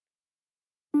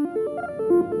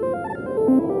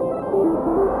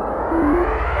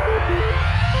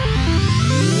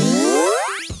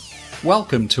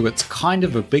Welcome to It's Kind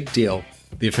of a Big Deal,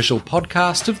 the official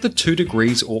podcast of the 2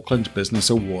 Degrees Auckland Business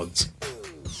Awards.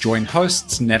 Join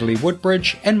hosts Natalie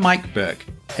Woodbridge and Mike Burke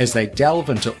as they delve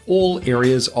into all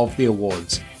areas of the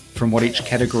awards, from what each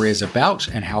category is about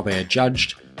and how they are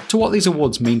judged, to what these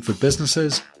awards mean for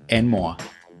businesses, and more.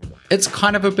 It's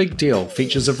Kind of a Big Deal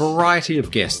features a variety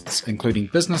of guests, including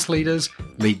business leaders,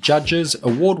 lead judges,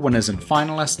 award winners and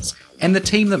finalists, and the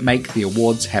team that make the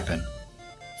awards happen.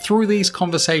 Through these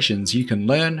conversations, you can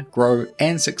learn, grow,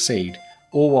 and succeed,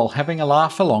 all while having a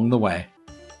laugh along the way.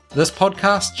 This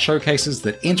podcast showcases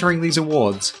that entering these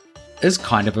awards is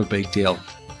kind of a big deal.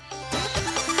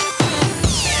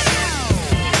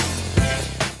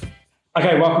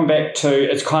 Okay, welcome back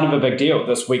to It's Kind of a Big Deal,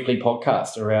 this weekly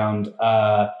podcast around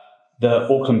the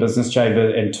Auckland Business Chamber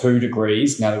and 2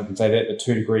 Degrees, now that we can say that, the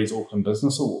 2 Degrees Auckland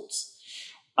Business Awards.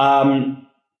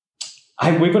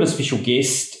 Hey, we've got a special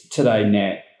guest today,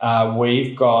 Nat.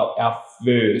 We've got our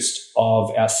first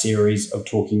of our series of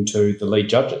talking to the lead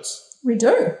judges. We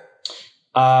do.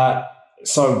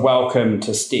 So welcome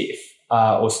to Steph,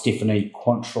 or Stephanie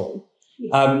Quantrill.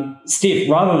 Yes. Steph,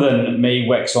 rather than me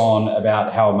wax on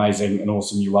about how amazing and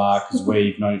awesome you are, because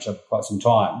we've known each other for quite some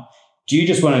time, do you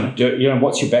just want to do,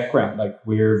 what's your background? Like,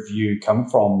 where have you come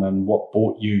from and what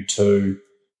brought you to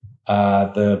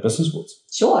the Business Awards?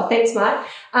 Sure, thanks, Mike.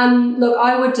 Look,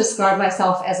 I would describe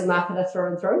myself as a marketer through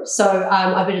and through. So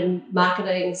I've been in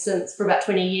marketing for about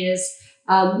 20 years,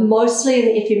 mostly in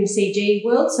the FMCG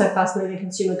world, so fast-moving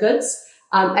consumer goods.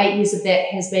 8 years of that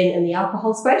has been in the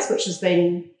alcohol space, which has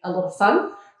been a lot of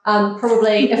fun.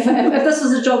 Probably, if this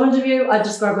was a job interview, I'd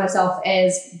describe myself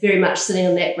as very much sitting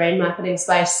in that brand marketing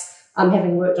space,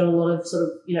 having worked on a lot of sort of,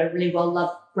 really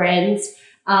well-loved brands.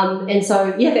 And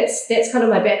so, yeah, that's kind of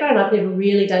my background. I've never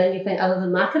really done anything other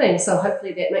than marketing. So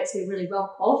hopefully that makes me really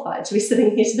well qualified to be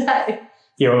sitting here today.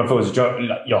 Yeah, well, if it was a job,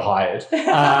 you're hired. And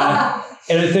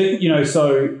I think,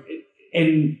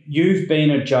 and you've been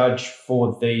a judge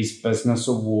for these business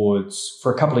awards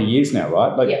for a couple of years now,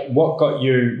 right? Like, yeah. What got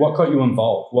you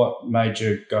involved? What made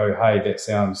you go, hey, that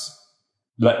sounds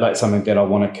like something that I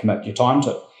want to commit your time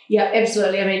to? Yeah,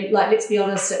 absolutely. I mean, let's be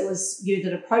honest, it was you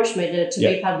that approached me to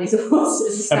be part of these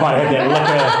awards. If I had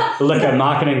that liquor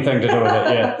marketing thing to do with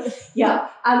it, yeah. Yeah.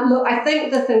 Look, I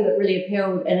think the thing that really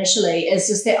appealed initially is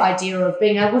just that idea of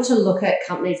being able to look at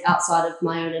companies outside of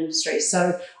my own industry.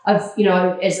 So I've,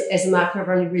 as a marketer, I've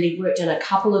only really worked in a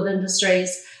couple of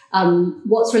industries.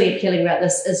 What's really appealing about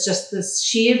this is just this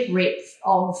sheer breadth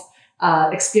of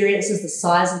experiences, the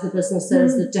size of the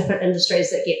businesses, the different industries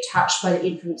that get touched by the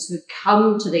entrants who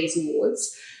come to these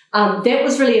awards. That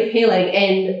was really appealing.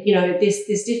 And,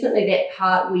 there's definitely that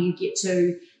part where you get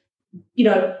to,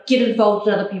 get involved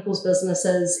in other people's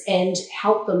businesses and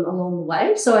help them along the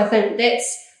way. So I think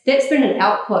that's been an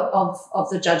output of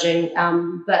the judging.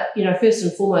 But, first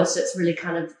and foremost, it's really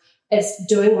it's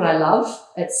doing what I love.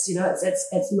 It's,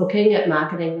 it's looking at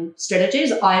marketing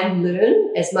strategies. I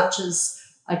learn as much as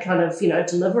I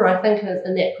deliver, I think,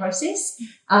 in that process.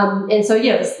 And so,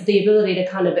 yeah, it was the ability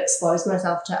to expose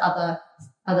myself to other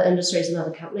industries and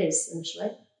other companies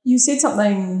initially. You said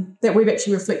something that we've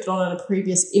actually reflected on in a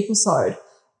previous episode,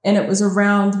 and it was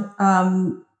around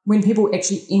when people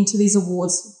actually enter these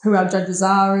awards, who our judges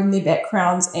are and their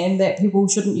backgrounds, and that people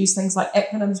shouldn't use things like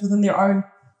acronyms within their own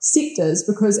sectors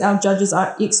because our judges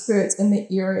are experts in the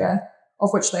area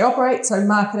of which they operate, so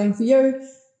marketing for you.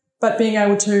 But being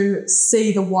able to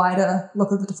see the wider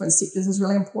look of the different sectors is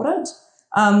really important.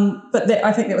 But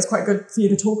I think that was quite good for you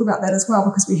to talk about that as well,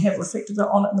 because we have reflected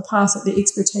on it in the past that the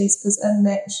expertise is in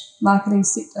that marketing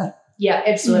sector. Yeah,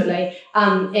 absolutely.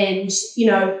 And,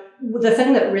 the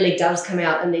thing that really does come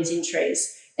out in these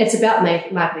entries, it's about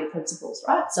marketing principles,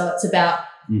 right? So it's about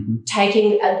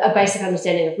taking a basic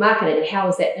understanding of marketing and how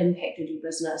has that impacted your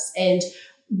business. And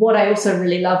what I also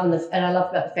really love, and I love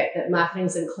about the fact that marketing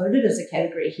is included as a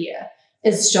category here,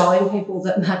 is showing people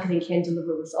that marketing can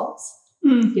deliver results.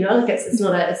 It's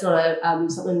not a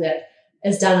something that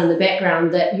is done in the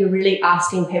background, that you're really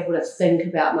asking people to think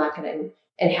about marketing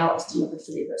and how it's delivered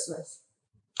for their business.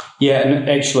 Yeah, and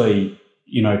actually,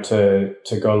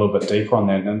 to go a little bit deeper on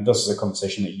that, and this is a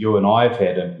conversation that you and I have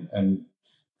had in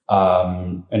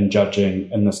judging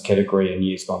in this category in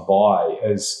years gone by,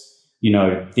 is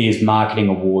there's marketing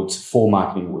awards for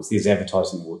marketing awards, there's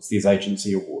advertising awards, there's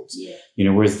agency awards. Yeah.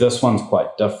 Whereas this one's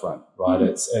quite different, right?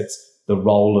 Mm-hmm. It's the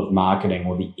role of marketing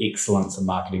or the excellence of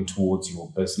marketing towards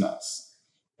your business.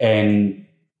 And,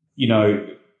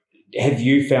 have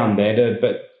you found that a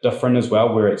bit different as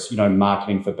well, where it's,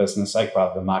 marketing for business sake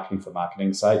rather than marketing for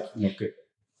marketing's sake?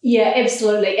 Yeah,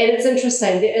 absolutely. And it's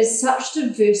interesting. There is such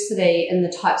diversity in the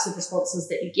types of responses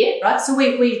that you get, right? So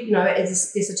we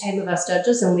there's a team of us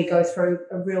judges, and we go through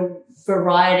a real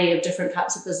variety of different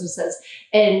types of businesses.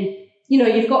 And,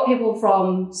 you've got people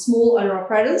from small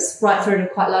owner-operators right through to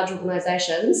quite large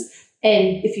organisations.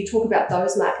 And if you talk about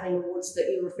those marketing awards that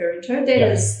you're referring to, they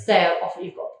are often,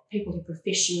 you've got people who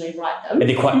professionally write them. And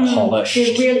they're quite polished.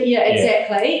 They're really,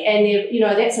 exactly. And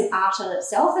they're, that's an art in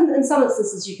itself. And in some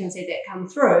instances you can see that come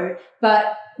through.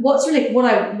 But what's really,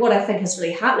 what I think is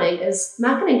really heartening is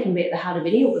marketing can be at the heart of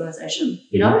any organisation,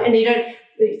 and you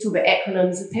talk about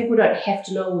acronyms, and people don't have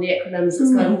to know all the acronyms.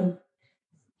 It's going,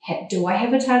 do I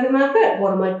have a target market?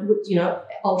 What am I,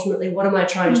 ultimately, what am I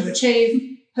trying to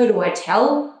achieve? Who do I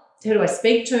tell? Who do I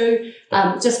speak to?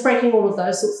 Just breaking all of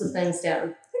those sorts of things down.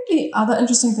 I think the other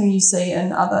interesting thing you see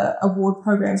in other award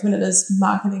programs when it is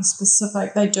marketing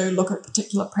specific, they do look at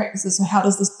particular practices. So how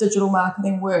does this digital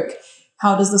marketing work?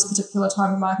 How does this particular type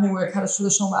of marketing work? How does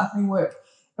traditional marketing work?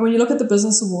 And when you look at the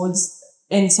business awards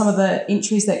and some of the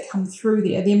entries that come through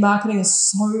there, their marketing is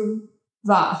so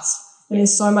vast and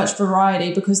there's so much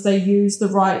variety because they use the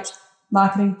right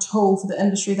marketing tool for the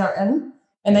industry they're in,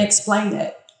 and they explain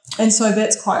that. And so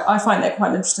I find that quite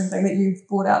an interesting thing that you've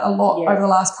brought out a lot over the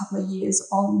last couple of years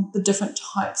on the different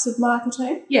types of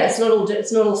marketing. Yeah, it's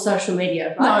not all social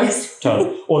media, right? No.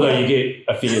 Totally. Although you get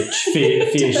a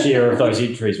fair share of those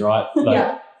entries, right?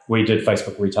 We did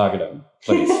Facebook retargeting,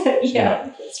 please.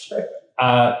 That's true.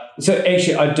 So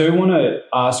actually, I do want to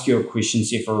ask you a question,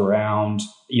 Steph, around,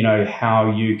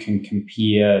 how you can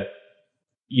compare,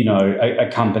 a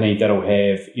company that'll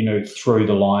have, through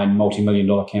the line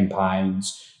multi-million-dollar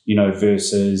campaigns,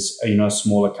 versus, a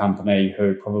smaller company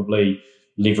who probably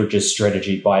leverages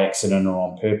strategy by accident or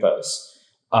on purpose,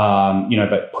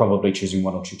 but probably choosing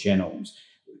one or two channels.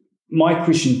 My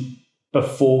question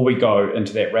before we go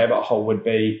into that rabbit hole would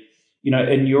be,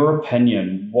 in your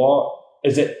opinion, what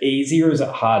is it easy or is it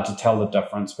hard to tell the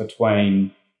difference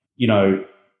between,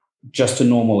 just a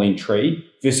normal entry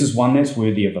versus one that's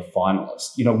worthy of a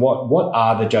finalist? What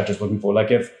are the judges looking for?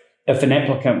 Like if an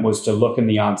applicant was to look in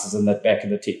the answers in the back of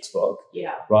the textbook,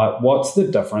 right, what's the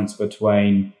difference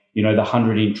between, the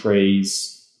 100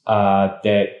 entries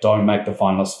that don't make the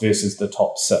finalists versus the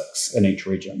top 6 in each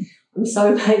region? I'm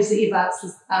so amazed that you've asked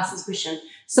this question.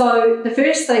 So the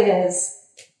first thing is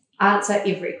answer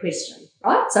every question,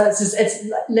 right? So it's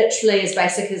literally as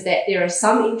basic as that. There are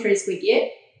some entries we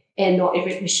get and not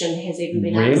every question has even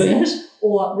been answered,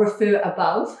 or refer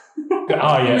above. Oh,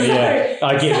 yeah.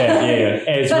 I get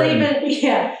that,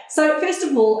 yeah. So first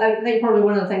of all, I think probably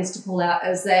one of the things to pull out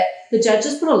is that the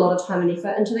judges put a lot of time and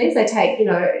effort into these. They take,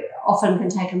 often can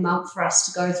take a month for us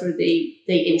to go through the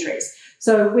entries.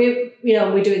 So we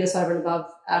do this over and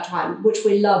above our time, which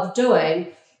we love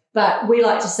doing, but we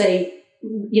like to see,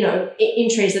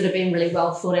 entries that have been really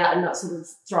well thought out and not sort of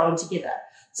thrown together.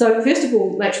 So first of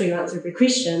all, make sure you answer every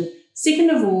question. Second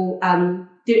of all, I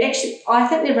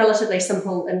think they're relatively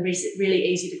simple and really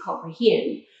easy to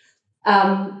comprehend.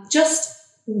 Just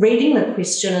reading the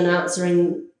question and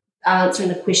answering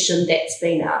the question that's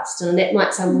been asked, and that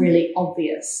might sound really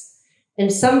obvious. In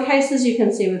some cases, you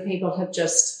can see where people have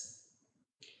just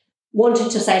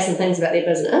wanted to say some things about their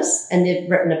business and they've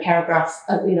written a paragraph,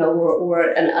 or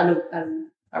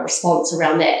a response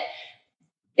around that.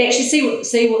 Actually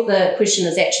see what the question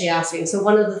is actually asking. So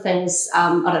one of the things, I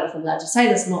don't know if I'm allowed to say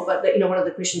this or not, but one of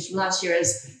the questions from last year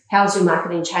is, how's your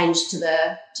marketing changed to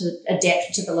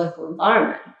adapt to the local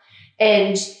environment?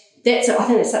 And I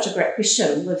think that's such a great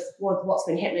question with what's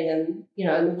been happening in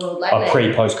the world lately.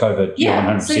 Pre-post-COVID,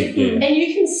 100%. So, and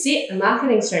you can set a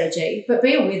marketing strategy, but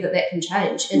be aware that can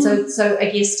change. And so I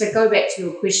guess to go back to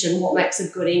your question, what makes a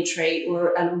good entry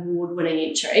or an award-winning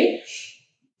entry?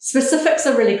 Specifics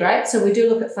are really great. So we do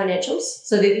look at financials.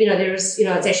 So that, there is,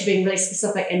 it's actually being really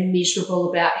specific and measurable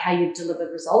about how you've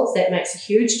delivered results. That makes a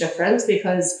huge difference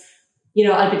because,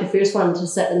 I'd be the first one to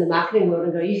sit in the marketing world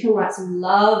and go, you can write some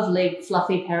lovely,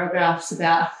 fluffy paragraphs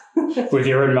about with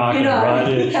your own marketing,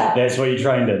 right? Yeah. That's what you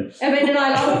trained in. I mean, and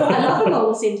I love a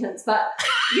long sentence, but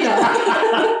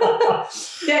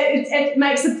it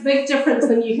makes a big difference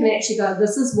when you can actually go,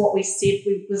 this is what we said,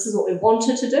 this is what we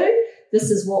wanted to do,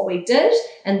 this is what we did,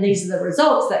 and these are the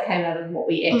results that came out of what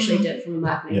we actually did from a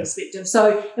marketing perspective.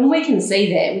 So, and we can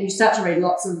see that when you start to read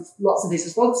lots of these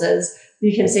responses,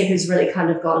 you can see who's really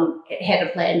kind of had a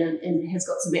plan and has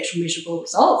got some actual measurable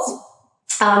results.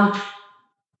 Some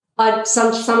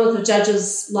of the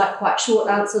judges like quite short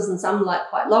answers and some like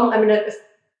quite long. I mean,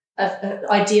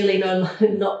 ideally,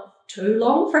 not too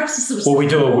long for us to sort of. Well, we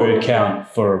do a word count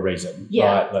for a reason, Yeah.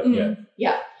 right? Like,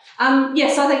 Yeah.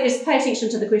 So I think just pay attention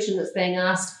to the question that's being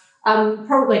asked.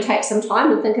 Probably take some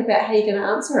time and think about how you're going to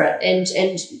answer it, and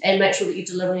make sure that you're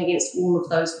delivering against all of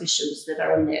those questions that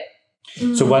are in there.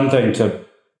 So one thing to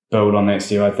build on that,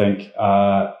 Steve, I think,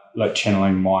 like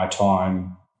channeling my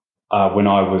time when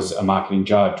I was a marketing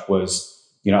judge was,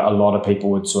 you know, a lot of people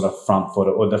would sort of front foot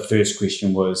it, or the first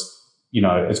question was, you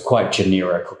know, it's quite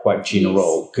generic or quite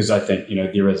general, because I think, you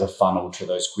know, there is a funnel to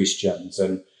those questions,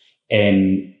 and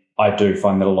I do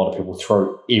find that a lot of people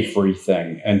throw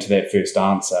everything into that first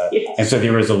answer. Yes. And so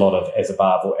there is a lot of as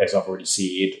above, or as I've already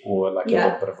said, or like a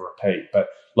little bit of a repeat. But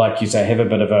like you say, have a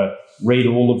bit of a read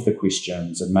all of the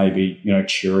questions and maybe, you know,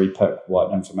 cherry pick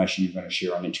what information you're going to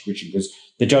share on each question, because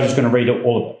the judge is going to read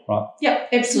all of it, right? Yeah,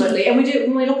 absolutely. And we do,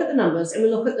 when we look at the numbers and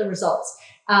we look at the results.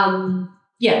 Writing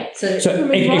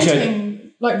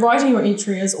your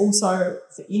entry is also,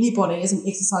 for anybody, is an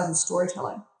exercise in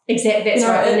storytelling. Exactly, that's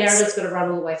right. The narrative's got to run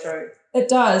all the way through. It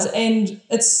does, and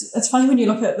it's funny when you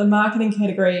look at the marketing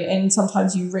category and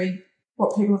sometimes you read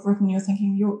what people have written, you're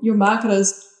thinking your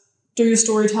marketers do your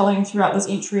storytelling throughout this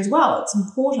entry as well. It's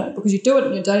important because you do it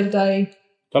in your day-to-day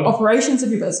operations of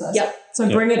your business. Yep. So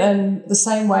bring it in the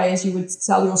same way as you would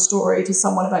sell your story to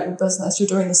someone about your business. You're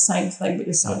doing the same thing, but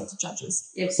you're selling it to judges.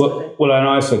 Absolutely. Well, and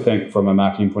I also think from a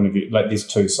marketing point of view, like there's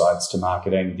two sides to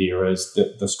marketing. There is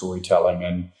the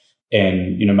storytelling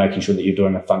and you know, making sure that you're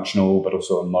doing a functional but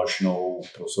also emotional,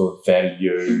 but also a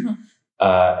value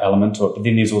element to it. But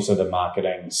then there's also the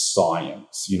marketing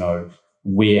science, you know,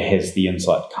 where has the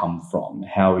insight come from?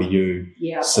 How are you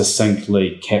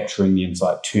succinctly capturing the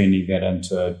insight, turning that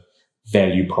into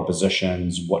value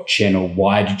propositions? What channel?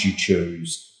 Why did you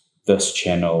choose this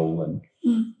channel? And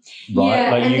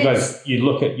you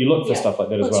look for stuff like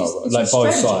that as well, like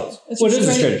both sides. It is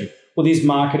a strategy. Well, there's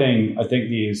marketing. I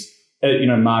think there's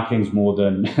marketing's more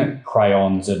than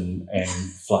crayons and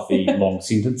fluffy long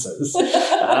sentences.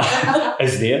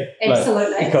 Is there?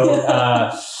 Absolutely.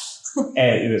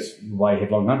 And it's why you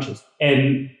have long lunches.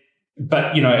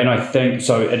 But I think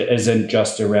so. It isn't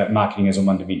just around marketing isn't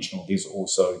one dimensional. There's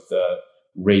also the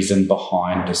reason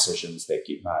behind decisions that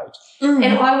get made.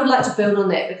 And I would like to build on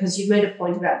that, because you've made a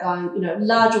point about going,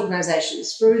 large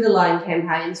organisations through the line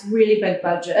campaigns, really big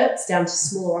budgets down to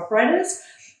small operators.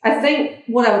 I think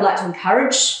what I would like to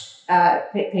encourage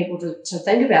people to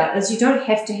think about is you don't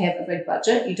have to have a big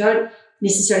budget. You don't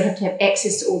necessarily have to have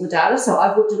access to all the data. So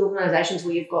I've worked in organisations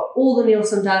where you've got all the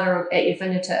Nielsen data at your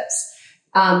fingertips,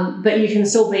 but you can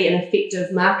still be an effective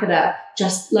marketer.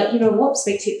 Just like,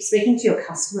 speaking to your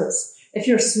customers. If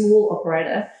you're a small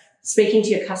operator, speaking to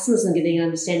your customers and getting an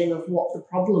understanding of what the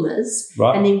problem is,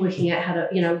 and then working out how to,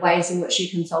 ways in which you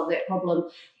can solve that problem.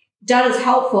 Data is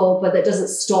helpful, but that doesn't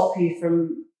stop you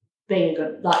from being a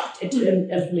good,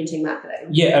 implementing marketing.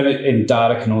 Yeah, and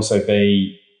data can also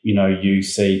be, you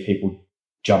see people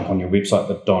jump on your website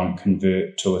that don't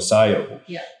convert to a sale.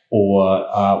 Yeah. Or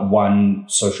one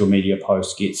social media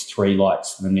post gets 3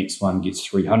 likes and the next one gets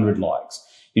 300 likes.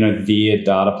 Their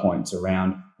data points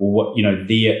around,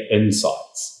 their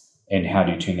insights and how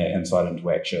do you turn that insight into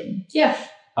action. Yeah.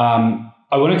 I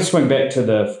wanted to swing back to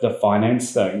the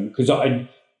finance thing, because I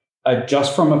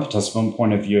just from a participant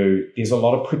point of view, there's a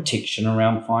lot of protection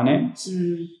around finance.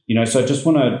 So I just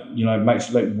want to, make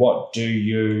sure, what do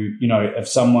you, if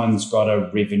someone's got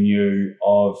a revenue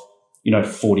of,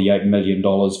 $48 million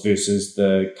versus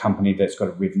the company that's got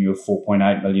a revenue of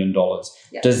 $4.8 million,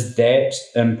 does that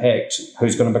impact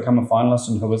who's going to become a finalist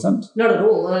and who isn't? Not at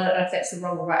all. I don't know if that's the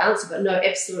wrong or right answer, but no,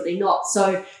 absolutely not.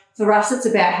 So for us, it's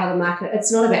about how the market,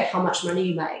 it's not about how much money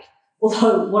you make.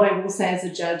 Although what I will say as a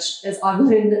judge is I've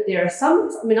learned that there are some,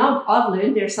 I've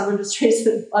learned there are some industries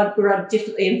where I'd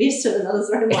definitely invest in and others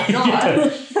where I might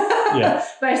not.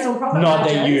 Based on profit not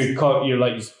margins. That you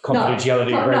like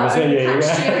confidentiality agreements. Can't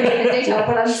share any in detail,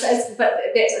 but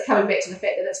that's coming back to the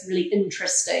fact that it's really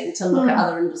interesting to look at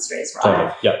other industries, right?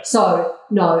 Totally. Yeah. So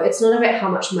no, it's not about how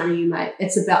much money you make.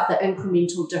 It's about the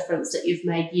incremental difference that you've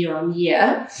made year on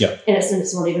year. Yeah. And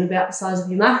it's not even about the size of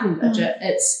your marketing budget.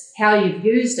 It's how you've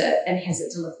used it and has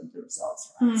it delivered the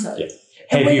results, right? So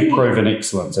have you proven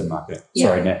excellence in marketing?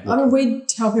 Sorry, Nat. We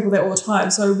tell people that all the time.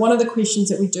 So one of the questions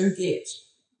that we do get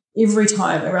every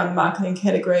time around the marketing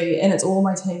category, and it's all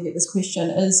my team get this question,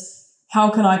 is how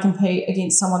can I compete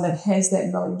against someone that has that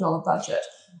 $1 million budget?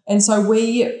 And so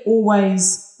we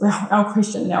always, our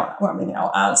question, our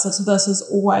answer to this is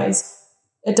always,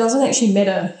 it doesn't actually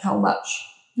matter how much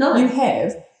you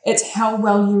have, it's how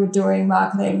well you are doing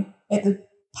marketing at the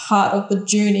part of the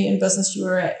journey in business you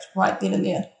were at right then and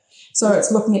there. So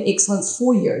it's looking at excellence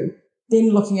for you, then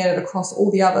looking at it across all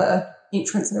the other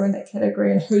entrants that are in that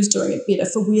category and who's doing it better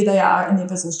for where they are in their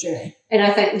business journey. And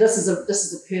I think this is a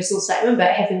personal statement,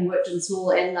 but having worked in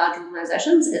small and large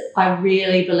organisations, I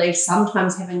really believe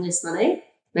sometimes having less money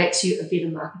makes you a better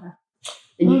marketer.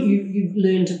 And you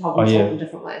learn to problem solve in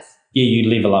different ways. Yeah, you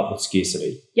level up with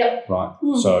scarcity. Yep. Right.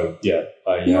 So,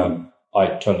 I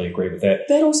totally agree with that.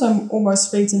 That also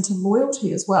almost feeds into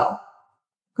loyalty as well.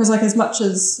 Because like as much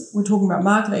as we're talking about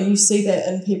marketing, you see that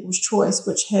in People's Choice,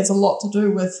 which has a lot to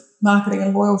do with marketing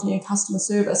and loyalty and customer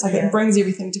service. Like it brings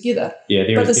everything together. Yeah,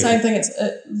 but the same thing,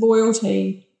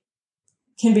 loyalty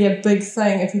can be a big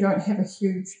thing if you don't have a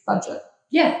huge budget.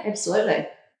 Yeah, absolutely.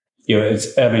 Yeah,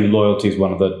 loyalty is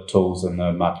one of the tools in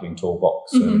the marketing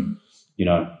toolbox. And,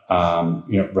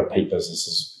 repeat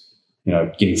businesses,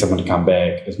 getting someone to come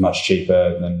back is much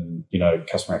cheaper than,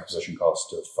 customer acquisition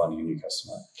cost of finding a new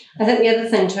customer. I think the other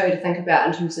thing too to think about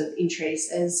in terms of entries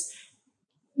is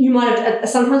you might have,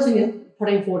 sometimes when you're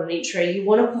putting forward an entry, you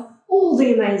want to put all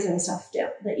the amazing stuff down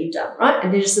that you've done, right?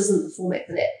 And there just isn't the format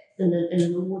for that in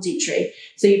an awards entry.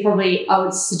 So I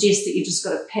would suggest that you just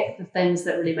got to pick the things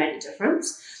that really made a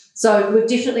difference. So we've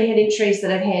definitely had entries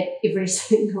that have had every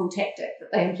single tactic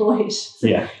that they employed.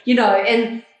 Yeah.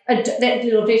 And that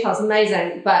little detail is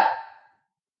amazing, but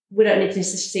we don't need to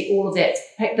necessarily see all of that.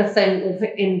 Pick the thing,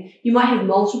 and you might have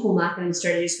multiple marketing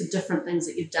strategies for different things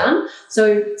that you've done.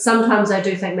 So sometimes I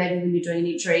do think maybe when you're doing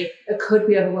an entry, it could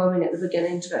be overwhelming at the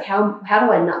beginning to go, how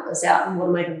do I nut this out and what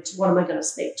am I going to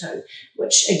speak to?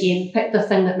 Which again, pick the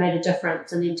thing that made a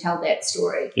difference and then tell that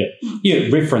story. Yeah,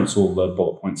 reference all the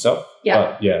bullet points up.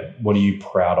 Yeah. But what are you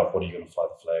proud of? What are you going to fly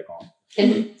the flag on?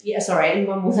 And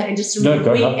one more thing, just to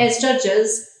remember, as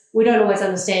judges, we don't always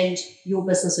understand your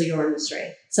business or your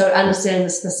industry. So understanding the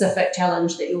specific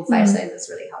challenge that you're facing is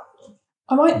really helpful.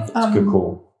 I might That's a good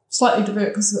call. Slightly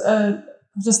divert because I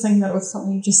was just thinking about it with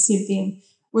something you just said then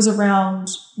was around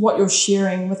what you're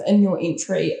sharing within your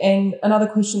entry. And another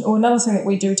question or another thing that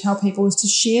we do tell people is to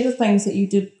share the things that you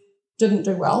didn't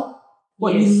do well,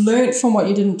 what you learnt from what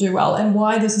you didn't do well, and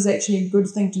why this is actually a good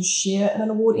thing to share in an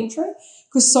award entry.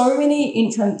 Because so many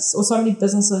entrants or so many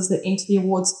businesses that enter the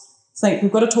awards think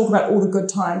we've got to talk about all the good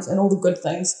times and all the good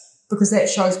things because that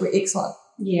shows we're excellent.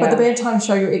 Yeah. But the bad times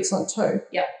show you're excellent too.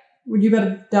 Yeah. Would you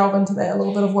better delve into that a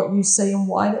little bit of what you see and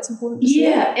why that's important to share?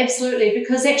 Yeah, absolutely.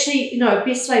 Because actually,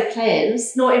 best laid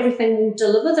plans, not everything will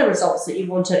deliver the results that you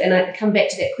wanted. And I come back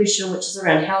to that question, which is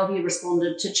around how have you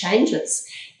responded to changes?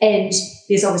 And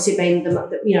there's obviously been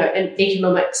and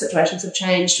economic situations have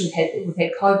changed. We've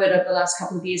had COVID over the last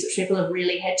couple of years, which people have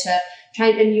really had to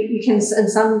change. And you can, in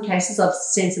some cases, I've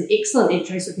seen some excellent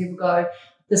entries where people go,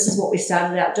 this is what we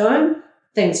started out doing.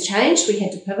 Things changed. We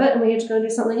had to pivot and we had to go and do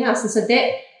something else. And so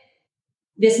that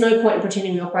there's no point in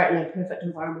pretending we operate in a perfect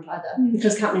environment either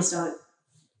because companies don't.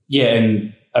 Yeah,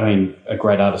 and a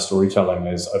great art of storytelling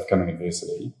is overcoming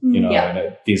adversity.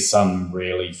 And there's some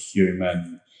really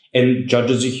human, and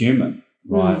judges are human,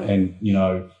 right? And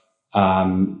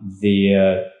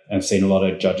I've seen a lot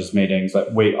of judges meetings. Like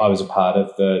I was a part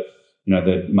of the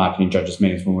marketing judges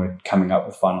meetings when we were coming up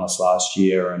with finalists last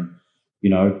year, and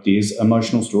there's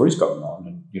emotional stories going on,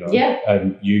 and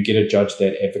and you get a judge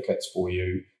that advocates for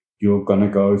you. You're going to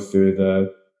go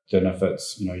further than if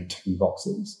it's, you're ticking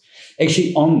boxes.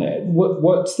 Actually, on that,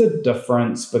 what's the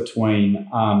difference between,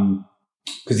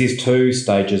 because there's two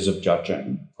stages of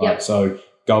judging, right? Yep. So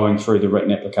going through the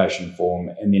written application form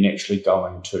and then actually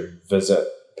going to visit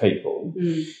people.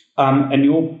 And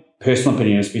your personal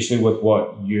opinion, especially with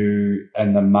what you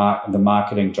and the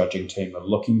marketing judging team are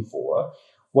looking for,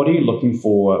 what are you looking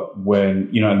for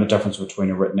when, and the difference between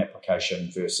a written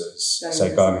application versus,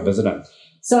 say, going and visiting?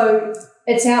 So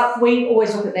we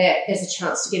always look at that as a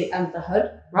chance to get under the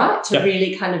hood, right? To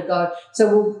really kind of go,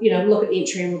 so we'll, look at the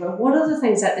entry and we'll go, what are the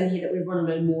things out in here that we want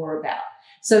to know more about?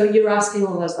 So you're asking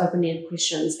all those open-ended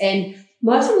questions, and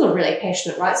most people are really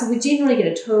passionate, right? So we generally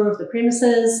get a tour of the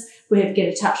premises, we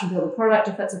get a touch and feel the product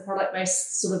if it's a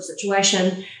product-based sort of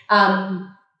situation.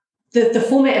 The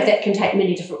format of that can take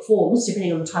many different forms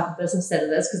depending on the type of business that it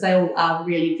is, because they all are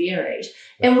really varied.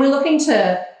 And we're looking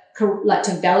to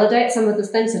validate some of the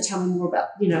things. So tell me more about,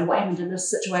 what happened in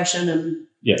this situation and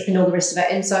all the rest of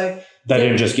it. And so they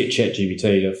didn't just get ChatGPT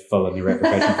to fill in their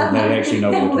application form. They actually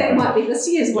know what that might be this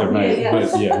year's one.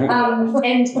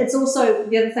 And it's also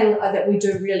the other thing that we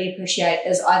do really appreciate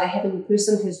is either having the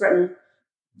person who's written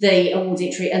the awards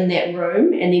entry in that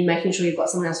room and then making sure you've got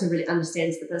someone else who really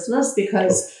understands the business,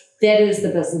 because that is the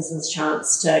business's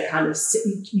chance to kind of,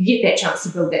 you get that chance to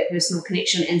build that personal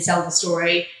connection and sell the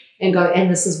story and go, and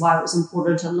this is why it was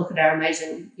important to look at our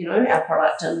amazing, our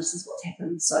product, and this is what's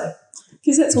happened. So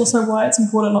Because that's also why it's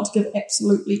important not to give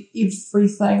absolutely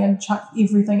everything and chuck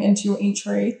everything into your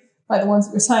entry, like the ones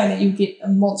that we're saying, that you get a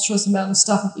monstrous amount of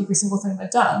stuff of every single thing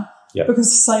they've done. Yep. Because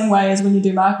the same way as when you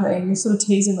do marketing, you're sort of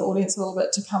teasing the audience a little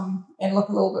bit to come and look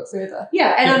a little bit further.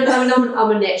 Yeah, and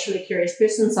I'm a naturally curious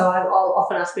person, so I'll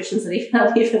often ask questions that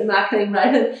aren't even marketing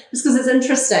related, just because it's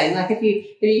interesting. Like if you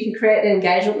can create the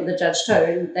engagement with the judge too,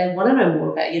 and they want to know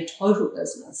more about your total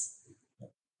business.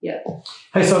 Yeah.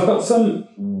 Hey, so I've got some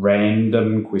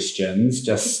random questions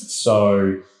just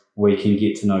so we can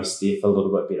get to know Steph a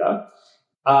little bit better.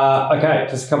 Okay,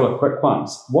 just a couple of quick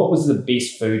ones. What was the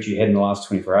best food you had in the last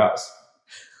 24 hours?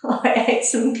 I ate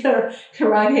some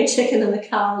karage chicken in the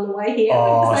car on the way here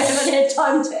because I haven't had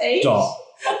time to eat. Stop.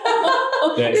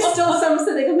 There's still some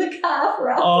sitting in the car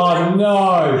for us. Oh,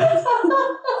 no.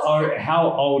 Oh,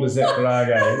 how old is that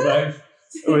karage? Like,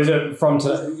 or is it from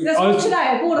today? That's from today.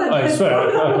 I bought it. Oh, swear.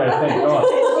 Okay, thank God.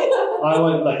 I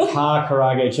want like car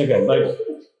karage chicken. Like,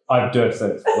 I do it, so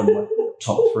it's one of my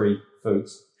top 3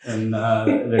 foods. And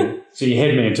so you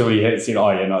had me until you said,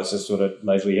 oh, yeah, no, it's just sort of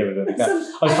lazily having it in the car. I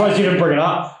was surprised you didn't bring it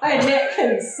up. I had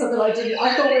napkins so that I didn't.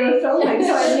 I thought we were filming,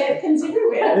 so I had napkins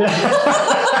everywhere.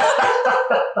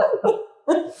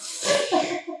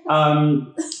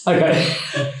 Okay.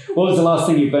 What was the last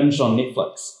thing you binged on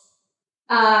Netflix?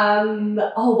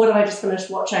 What have I just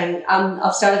finished watching?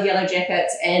 I've started Yellow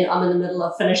Jackets and I'm in the middle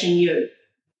of finishing You.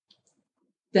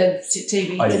 The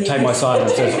TV. I take my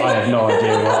silence as I have no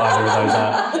idea what either of those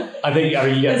are. I mean,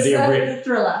 you get the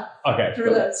thriller. Okay.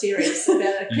 Thriller series.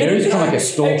 About You's kind of like a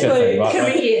stalker thing,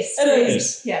 right? Yes, it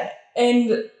is. Yeah.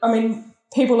 And, I mean,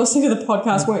 people listening to the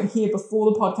podcast weren't here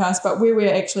before the podcast, but we were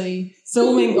actually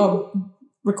filming or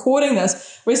recording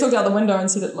this. We just looked out the window and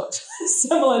said it looked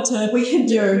similar to we can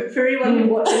You. For anyone who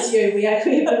watches You, we have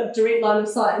a direct line of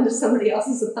sight into somebody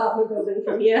else's apartment building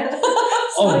from here.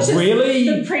 Oh, really?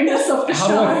 The premise of the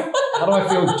show. How do I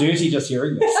feel dirty just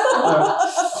hearing this?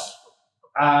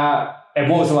 And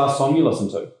what was the last song you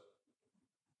listened to?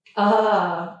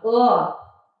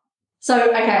 So,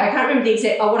 okay, I can't remember the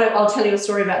exact. I'll tell you a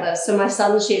story about this. So my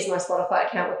son shares my Spotify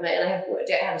account with me and I haven't worked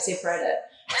out how to separate it.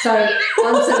 So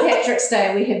on St. Patrick's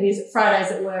Day, we had Music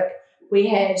Fridays at work.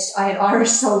 I had Irish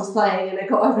songs playing and it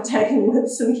got overtaken with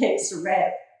some gangster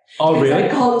rap. Oh, really? I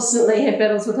constantly have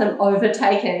battles with him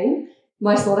overtaking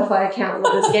my Spotify account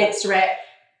with his gangster rap.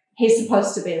 He's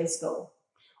supposed to be in school.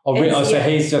 Oh, really? Oh, so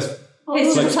he's just...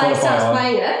 He's starts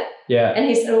playing it. Yeah. And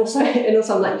also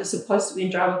I'm like, you're supposed to be in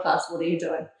drama class. What are you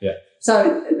doing? Yeah.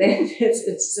 So then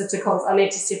it's a constant. I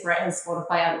need to separate his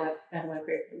Spotify out of my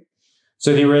curriculum.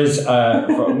 So there is,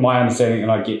 from my understanding,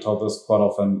 and I get told this quite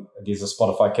often, there's a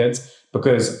Spotify Kids,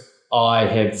 because I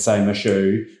have the same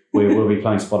issue where we'll be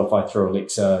playing Spotify through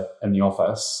Alexa in the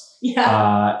office.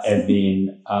 Yeah. And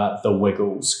then the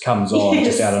Wiggles comes on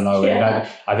just out of nowhere. Yeah.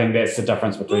 I think that's the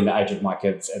difference between the age of my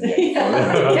kids and the age of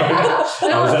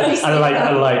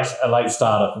a late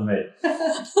starter for me.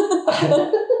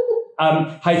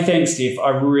 Hey, thanks, Steph. I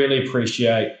really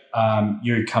appreciate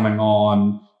you coming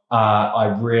on. I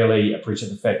really appreciate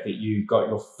the fact that you got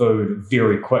your food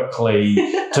very quickly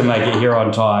to make it here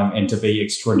on time and to be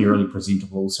extraordinarily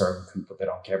presentable. Sorry, we couldn't put that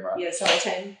on camera. Yeah, sorry,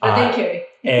 team. But thank you.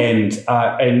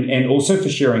 And also for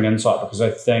sharing insight, because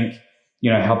I think,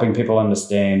 helping people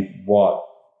understand what,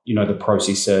 the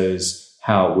process is,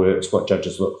 how it works, what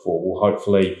judges look for, will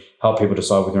hopefully help people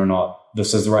decide whether or not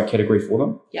this is the right category for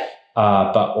them. Yeah.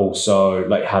 But also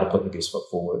like how to put the best foot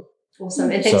forward.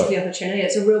 Awesome. And thanks for the opportunity.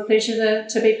 It's a real pleasure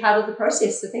to be part of the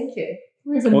process. So thank you.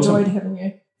 We've enjoyed having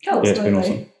you. Cool. Yeah, it's been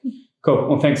awesome. Cool.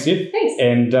 Well, thanks, Steph. Thanks.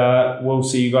 And we'll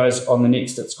see you guys on the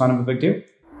next It's Kind of a Big Deal.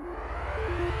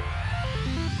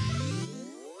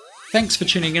 Thanks for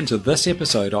tuning into this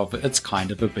episode of It's Kind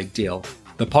of a Big Deal,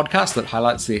 the podcast that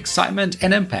highlights the excitement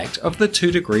and impact of the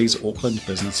 2 Degrees Auckland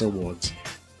Business Awards.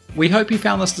 We hope you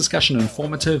found this discussion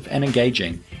informative and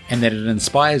engaging, and that it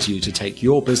inspires you to take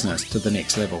your business to the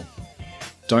next level.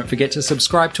 Don't forget to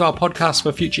subscribe to our podcast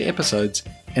for future episodes,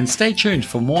 and stay tuned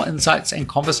for more insights and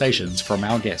conversations from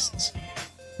our guests.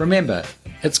 Remember,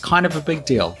 it's kind of a big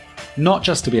deal, not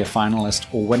just to be a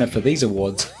finalist or winner for these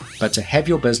awards, but to have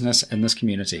your business in this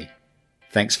community.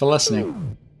 Thanks for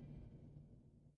listening.